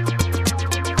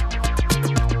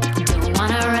 Don't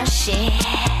wanna rush it.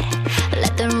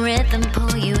 Let the rhythm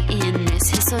pull you in.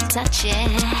 This is so touchy.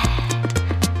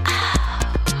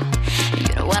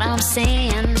 What I'm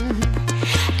saying,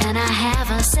 and I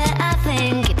haven't said a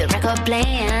thing. Keep the record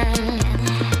playing.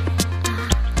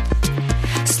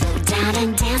 Slow down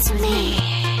and dance with me,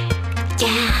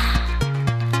 yeah.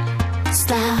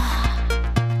 Slow.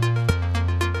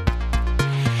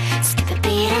 Skip a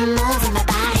beat and move in my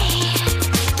body,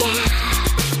 yeah.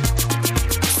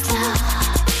 Slow.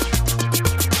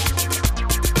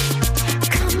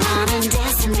 Come on and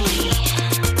dance with me,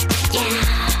 yeah.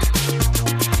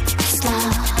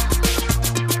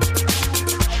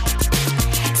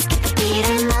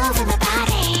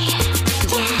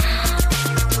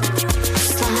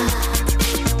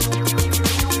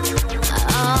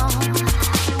 Oh,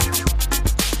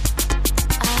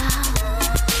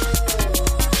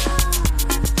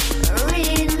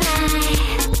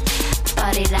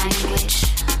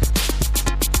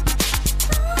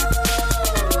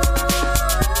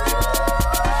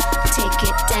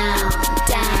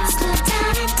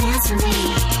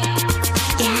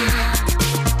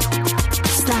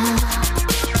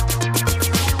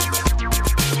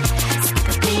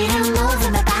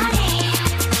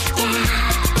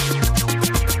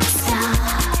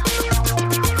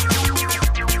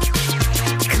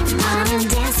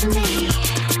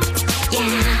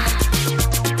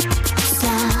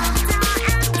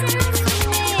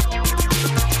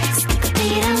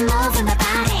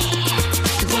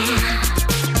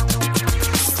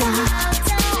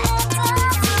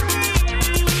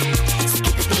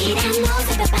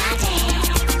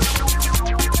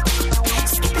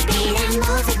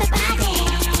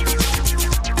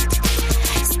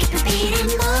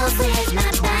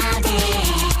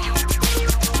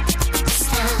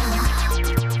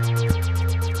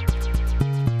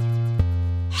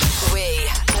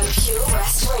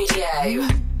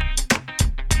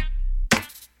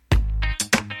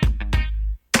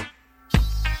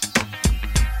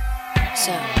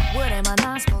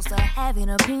 have an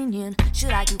opinion.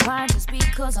 Should I keep quiet just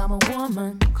because I'm a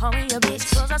woman? Call me a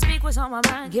bitch cause I speak what's on my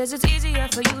mind. Guess it's easier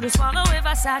for you to swallow if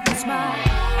I sat and smile.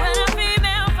 When a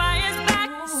female fires back,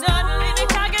 suddenly they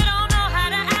talk and don't know how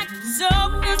to act. So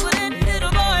here's what any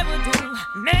little boy would do,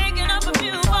 making up a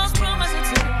few false promises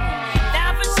to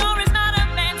that for sure is not a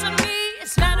man to me.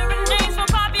 It's flattering names for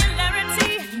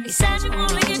popularity. He says you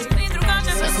only get to me through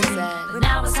controversy, but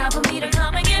now it's time for me to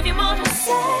come and give you more to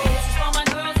say. This is for my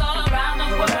girls all around the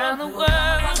world. For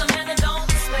the men that don't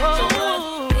respect your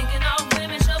worth, thinking all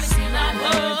women should be seen like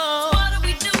her. So what do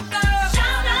we do, girl?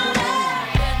 Shout out loud,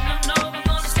 letting them know we're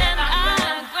gonna stand our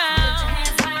ground. Put your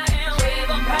hands high and wave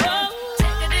them proud.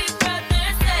 Take a deep breath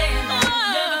and say,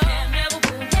 never can, never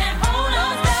will, can't hold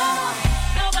us down.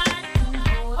 Nobody can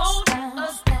hold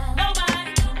us down.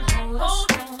 Nobody can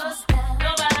hold us down.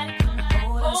 Nobody can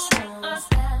hold us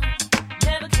down.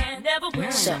 Never can, never will.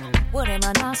 So, what am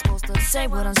I not supposed to say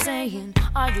what I'm saying?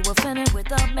 Are you offended with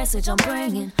the message I'm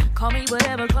bringing? Call me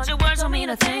whatever, cause your words don't mean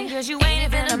a thing. Cause you ain't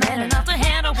even a man enough to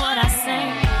handle what I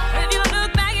say. If you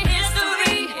look back in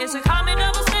history, it's a common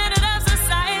double standard of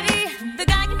society. The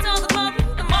guy can tell the glory,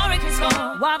 the more he can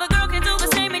score, while the girl can do the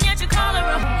same and yet you call her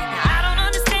a hoe. Now I don't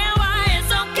understand why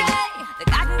it's okay. The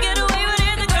guy can get away with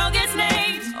it, the girl gets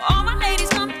named. All my ladies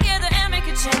come together and make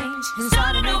a change and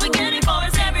start a new beginning for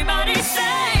us, everybody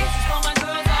say. For my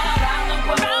girls all around the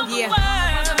world. Yeah.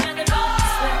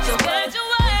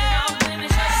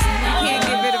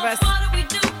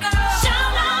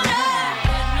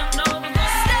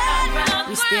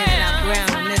 We standing our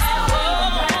ground on this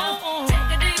one.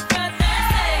 Take a deep breath and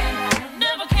say,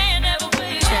 never can, never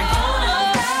will.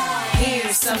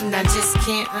 Here's something I just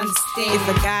can't understand. If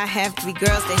a guy have 3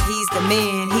 girls, then he's the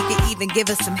man. He could even give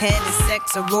us some head and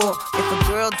sex or raw. If a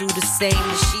girl do the same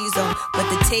that she's on, but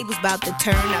the table's about to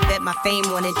turn, I bet my fame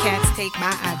on it. Cats take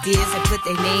my ideas and put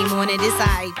their name on it. It's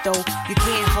alright though, you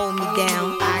can't hold me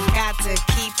down. I got to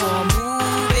keep on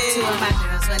moving. Two of my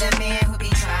girls with a man who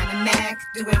be trying to mac.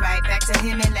 Do it right back to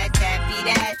him and let that be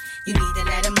that. You need to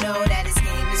let him know that his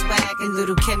game is whack. And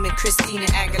little Kim and Christina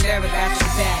Aguilera got your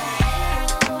back.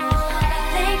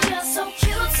 Think you're so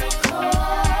cute, so cool.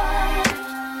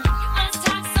 You must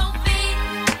talk so big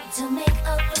to make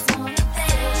up for small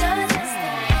things. Just a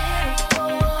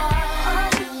miracle. All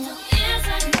you do is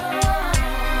ignore.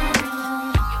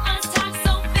 You must talk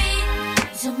so big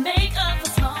to make up for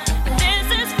small things. This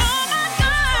is for my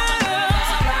girls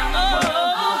around the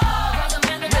world.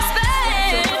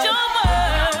 Respect your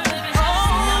word.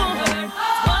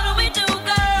 What do we do,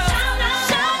 girl? Shout out,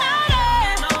 stand our ground.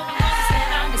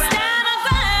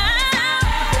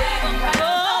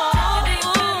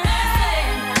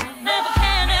 Never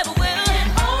can, never will.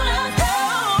 Hold us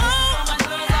down. My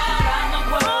girls all around the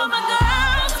world. My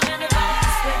girls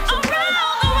around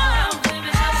the world. Baby,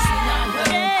 just stand our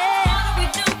ground. What do we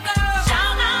do, girl?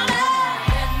 Shout out,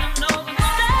 letting them know we're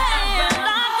gonna stand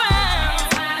our ground.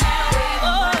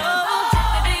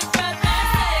 Take a deep breath and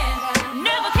say,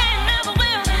 never can, never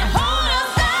will. Hold us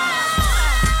down.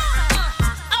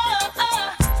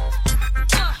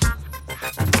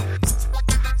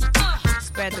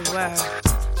 Spread the word.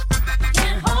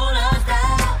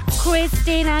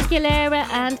 Christina Aguilera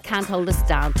and Can't Hold Us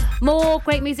Down. More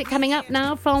great music coming up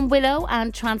now from Willow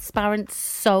and Transparent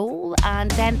Soul, and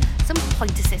then some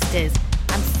Pointer Sisters.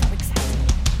 I'm so excited.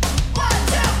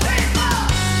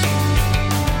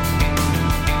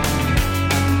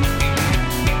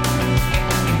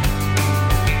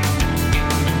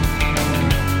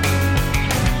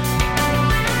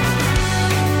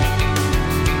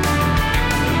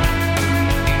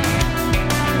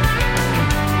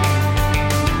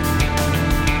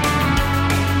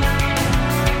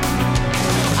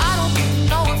 I don't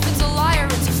know if it's a lie or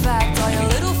it's a fact. All your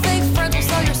little fake friends will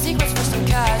sell your secrets for some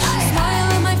cash.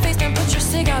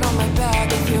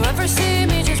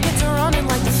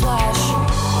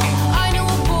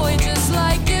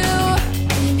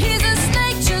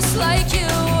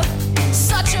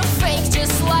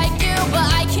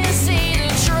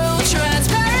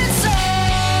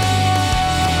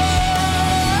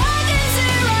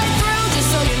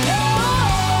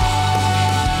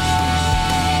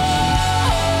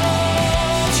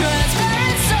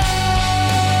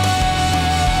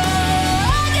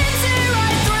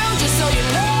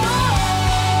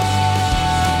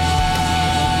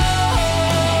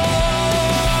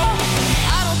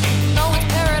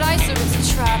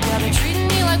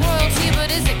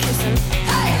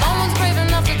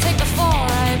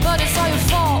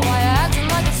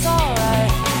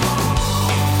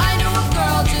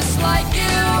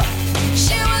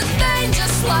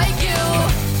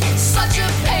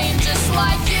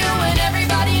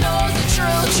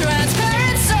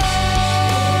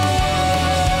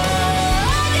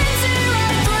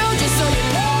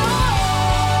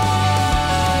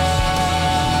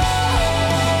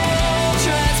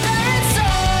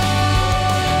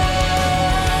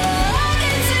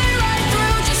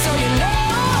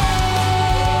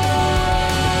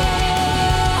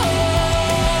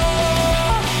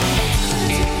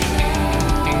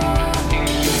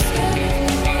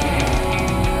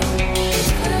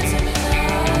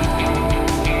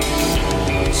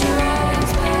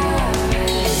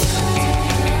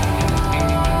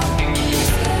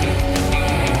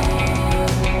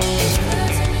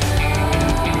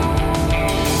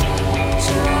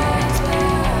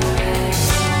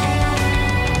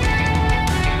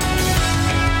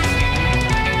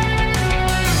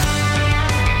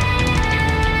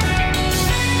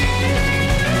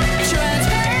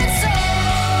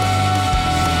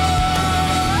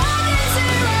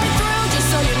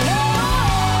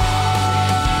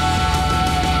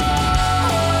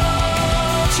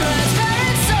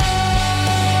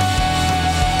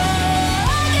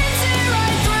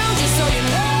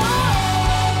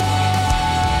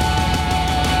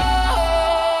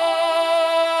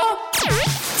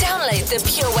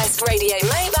 West Radio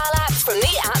mobile app from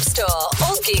the App Store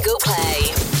or Google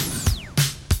Play.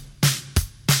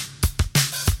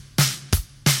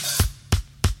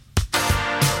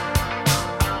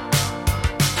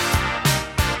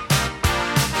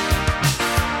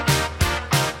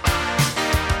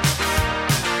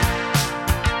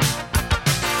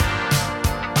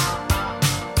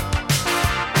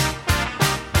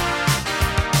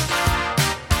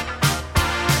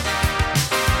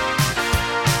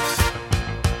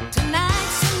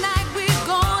 Tonight we're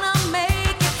gonna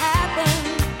make it happen.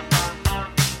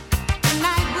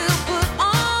 Tonight we'll put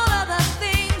all other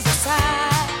things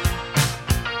aside.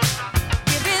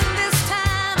 Give in this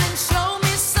time and show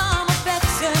me some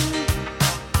affection.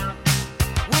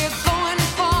 We're going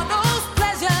for those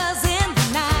pleasures in the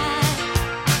night.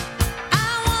 I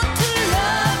want to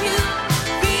love you,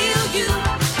 feel you,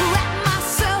 wrap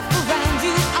myself around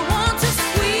you. I want to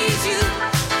squeeze you,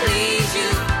 please you.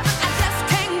 I just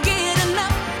can't get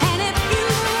enough. And if you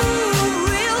move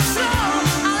real slow,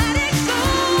 I'll let it go.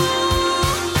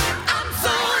 I'm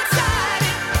so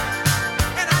excited,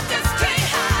 and I just can't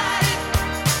hide it.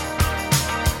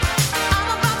 I'm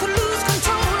about to lose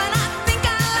control, and I think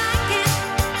I like it.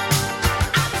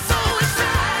 I'm so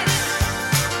excited,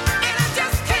 and I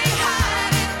just can't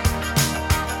hide it.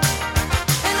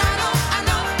 And I know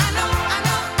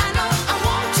I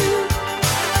want you.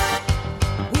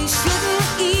 We shouldn't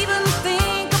even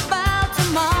think about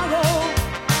tomorrow.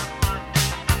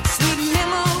 Sweet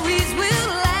memories will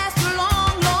last a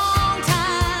long, long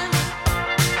time.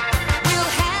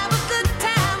 We'll have a good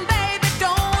time, baby,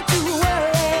 don't you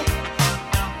worry.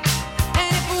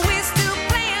 And if we're still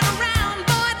playing around,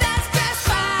 boy, that's just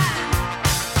fine.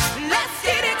 Let's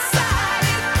get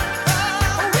excited.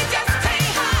 We just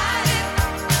can't hide it.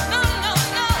 No.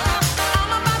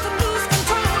 I'm about to lose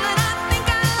control, and I think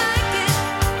I like it.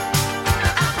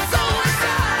 I'm so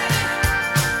excited,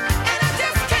 and I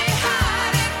just can't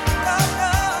hide it. I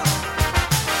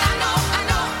know. I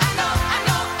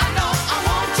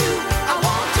want you.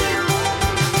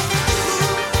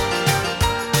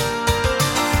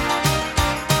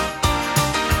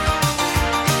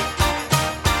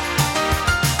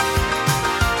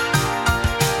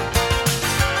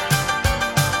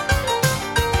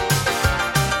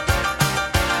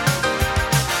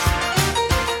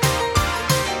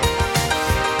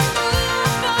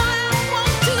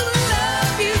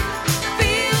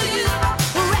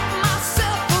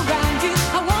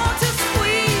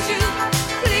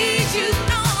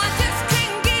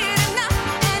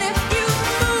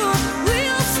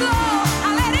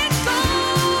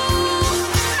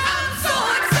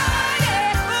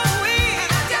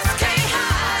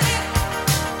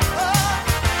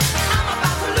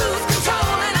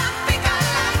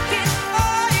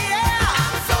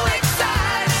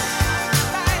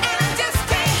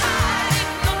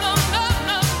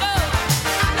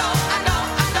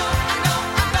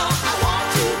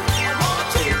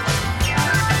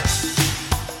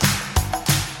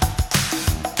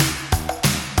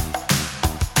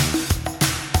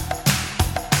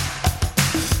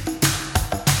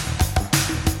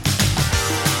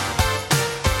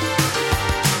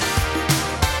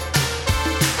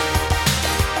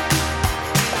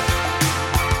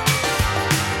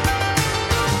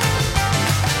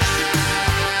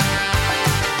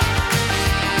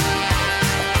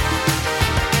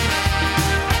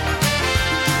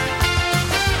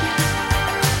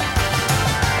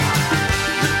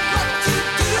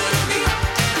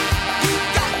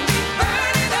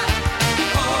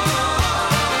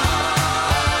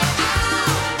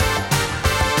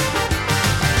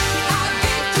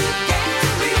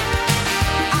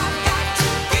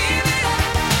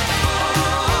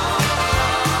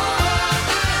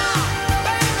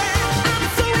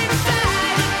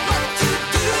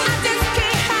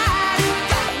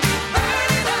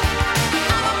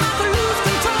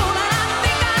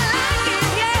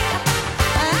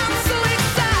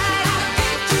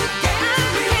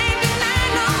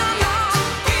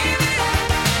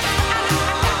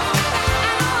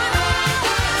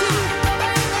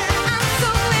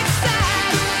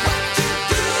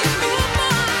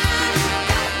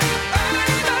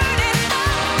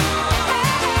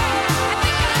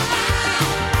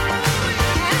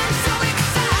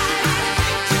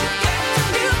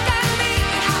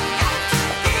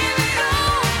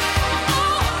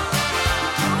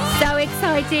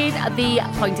 The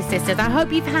Pointer Sisters. I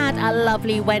hope you've had a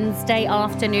lovely Wednesday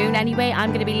afternoon. Anyway, I'm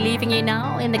going to be leaving you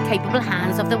now in the capable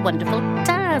hands of the wonderful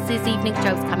Taz. This evening's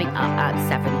show's coming up at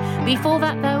 7. Before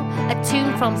that, though, a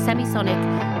tune from Semisonic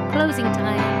Closing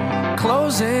time.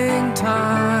 Closing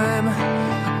time.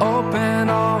 Open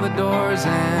all the doors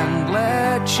and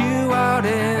let you out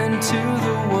into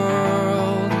the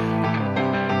world.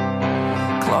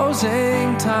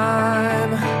 Closing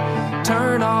time.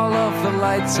 Turn all of the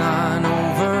lights on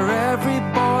over every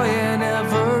boy and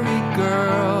every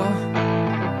girl.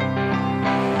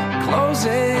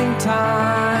 Closing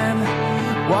time.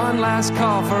 One last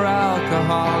call for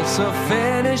alcohol, so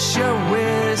finish your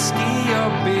whiskey or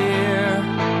beer.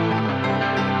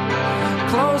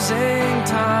 Closing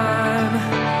time.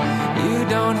 You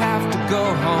don't have to go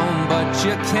home, but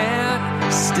you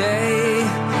can't stay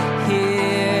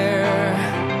here.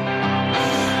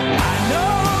 I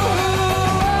know who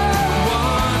I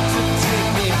want to take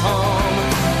me home.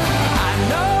 I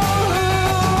know who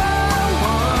I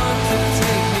want to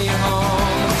take me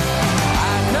home.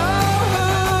 I know who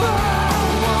I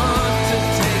want to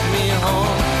take me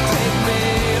home. Take me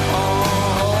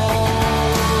home.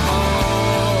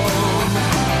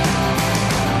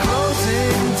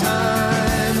 Closing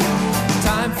time.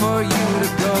 Time for you to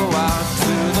go out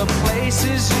to the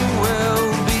places you will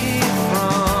be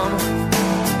from.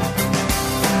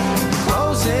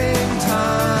 Closing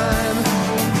time.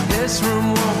 This room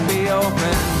won't be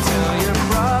open till your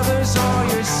brothers or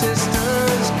your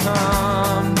sisters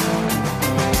come.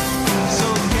 So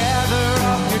gather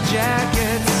up your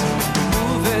jackets,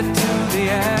 move it to the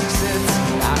exits.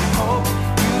 I hope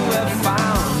you have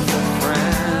found a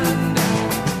friend.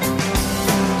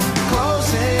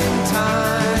 Closing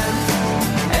time.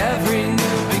 Every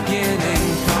new beginning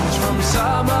comes from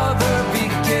some other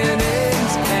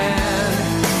beginning's end.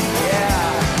 Yeah.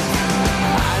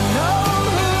 I know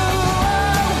who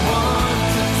I want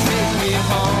to take me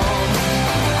home.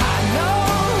 I know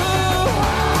who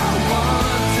I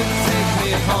want to take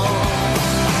me home.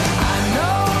 I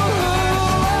know who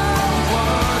I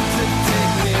want to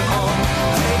take me home.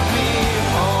 Take me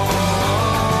home.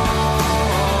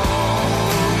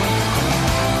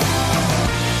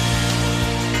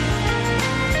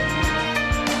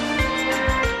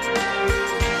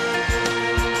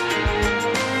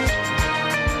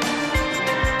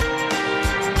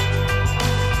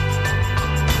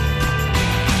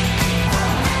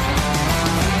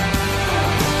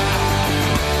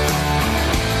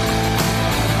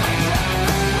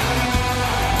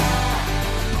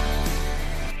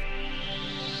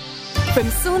 From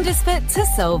Saundersfoot to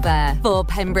Solva for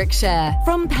Pembrokeshire.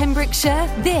 From Pembrokeshire,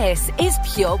 this is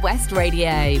Pure West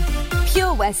Radio.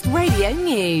 Pure West Radio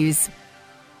News.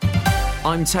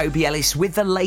 I'm Toby Ellis with the latest